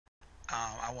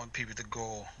I want people to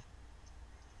go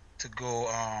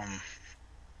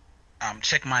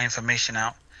check my information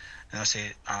out.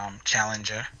 Say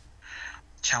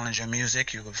Challenger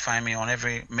Music. You can find me on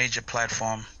every major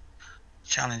platform.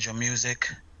 Challenger Music,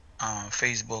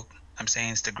 Facebook. I'm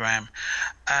saying Instagram,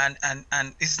 and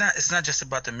it's not just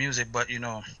about the music, but it's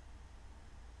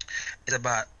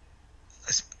about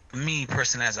it's me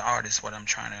personally as an artist. What I'm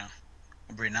trying to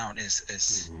bring out Hmm.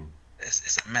 is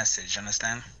a message.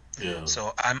 Understand? Yeah.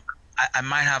 So I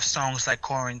might have songs like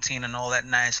Quarantine and all that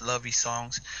nice lovey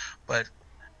songs, but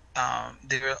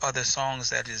there are other songs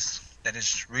that is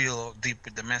real deep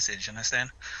with the message.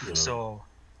 Understand? Yeah. So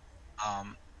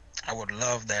um, I would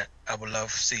love that. I would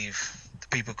love to see if the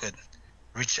people could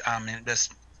reach. I mean,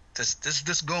 just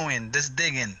go in, just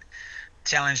dig in,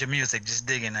 challenge your music, just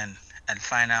dig in and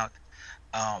find out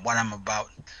what I'm about.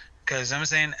 Because I'm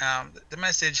saying the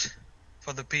message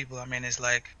for the people. I mean, it's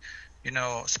like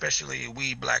especially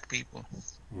we black people.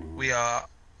 Hmm. We are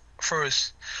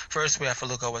first. First, we have to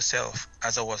look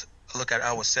at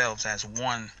ourselves as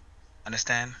one.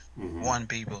 Understand? Hmm. One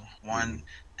people, Hmm. one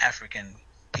African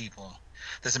people.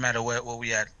 Doesn't matter where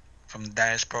we at, from the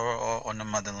diaspora or on the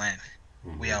motherland.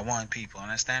 We Hmm. are one people.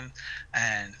 Understand?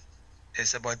 And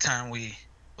it's about time we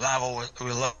love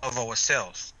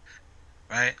ourselves,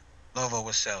 right? Love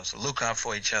ourselves. Look out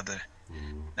for each other.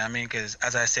 Hmm. I mean, because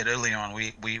as I said earlier on,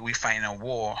 we fighting a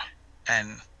war,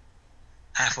 and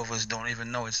half of us don't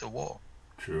even know it's a war.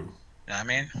 True. You know what I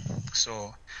mean?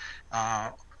 So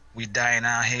uh, we dying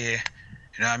out here.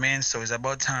 You know what I mean? So it's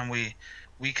about time we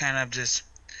kind of just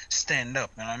stand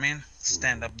up. You know what I mean?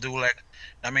 Stand Hmm. up. Do like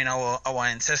our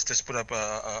ancestors put up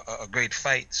a great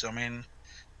fight. So I mean,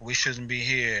 we shouldn't be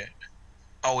here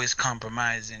always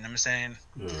compromising. You know what I'm saying,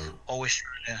 Yeah. always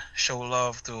trying to show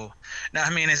love to. Now I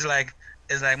mean, it's like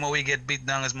more we get beat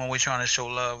down, is more we're trying to show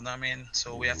love. You know what I mean?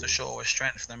 So we have to Hmm. show our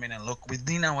strength. You know what I mean, and look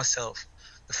within ourselves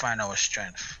to find our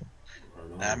strength. Right You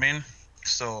know what I on. mean?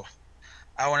 So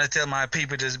I want to tell my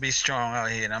people just be strong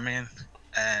out here. You know what I mean?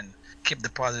 And keep the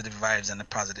positive vibes and the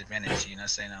positive energy. You know what I'm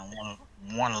saying?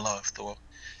 And one love to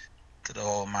the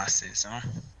whole masses. You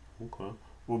know? Okay.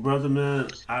 Well, brother,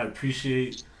 man, I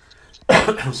appreciate.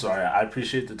 I'm sorry. I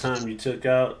appreciate the time you took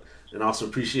out, and also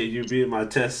appreciate you being my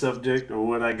test subject on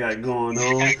what I got going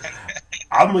on.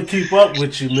 I'm gonna keep up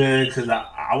with you, man, because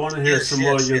I want to hear Yes, some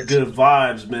more of yes, your yes, good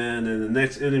vibes, man. And the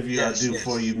next interview I yes, do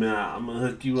for yes, you, man, I'm gonna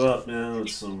hook you up, man, with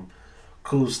some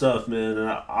cool stuff, man. And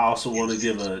I also want to yes.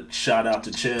 give a shout out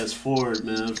to Chance Ford,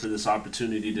 man, for this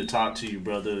opportunity to talk to you,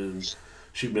 brother. And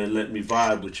she been letting me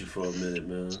vibe with you for a minute,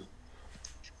 man.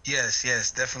 Yes,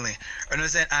 yes, definitely. And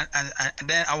and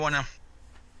then I wanna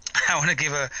I wanna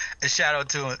give a shout out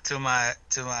to my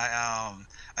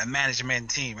management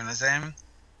team. You know what I'm saying?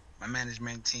 My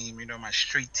management team. My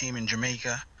street team in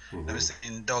Jamaica. I Hmm. was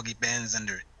in Doggy Benz and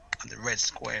the Red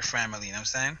Square family. You know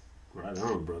what I'm saying? Right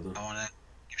on, brother. I wanna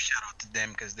give shout out to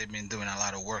them because they've been doing a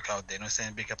lot of work out there. You know what I'm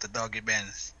saying? Big up the Doggy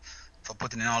Benz for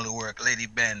putting in all the work. Lady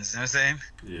Benz. You know what I'm saying?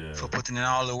 Yeah. For putting in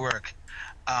all the work.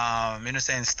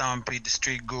 Saying Stompy, the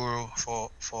street guru, for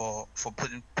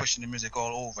pushing the music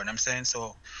all over. And I'm saying,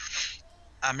 so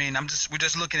I mean, we're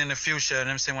just looking in the future. And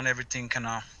I'm saying, when everything kind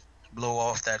of blow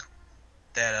off, that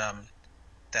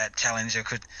that challenger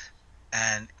could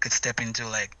step into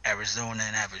like Arizona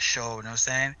and have a show. You know what I'm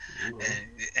saying? Okay.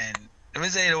 And let me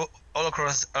say, all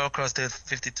across the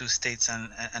 52 states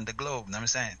and the globe. You know what I'm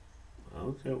saying?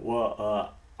 Okay.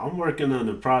 Well, I'm working on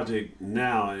a project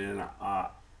now, and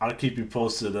I'll keep you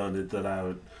posted on it. That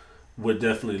I would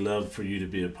definitely love for you to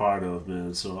be a part of,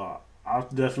 man. So I'll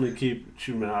definitely keep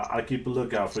you, man. I'll keep a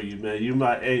lookout for you, man. You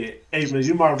my hey man.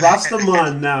 You my Rasta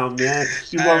man now, man.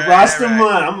 You All my right, all Rasta right.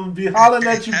 man. I'm gonna be hollering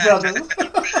at you, brother.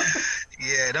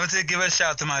 Yeah, don't take give a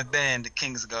shout to my band, the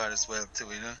King's Guard, as well too.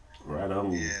 Right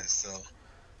on. Yeah, so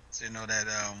you know that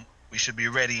we should be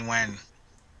ready when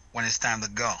it's time to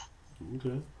go. Okay.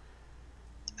 You know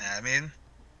what I mean?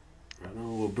 Right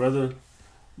on. Well, brother.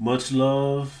 Much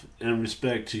love and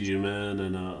respect to you, man,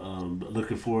 and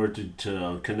looking forward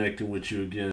to connecting with you again.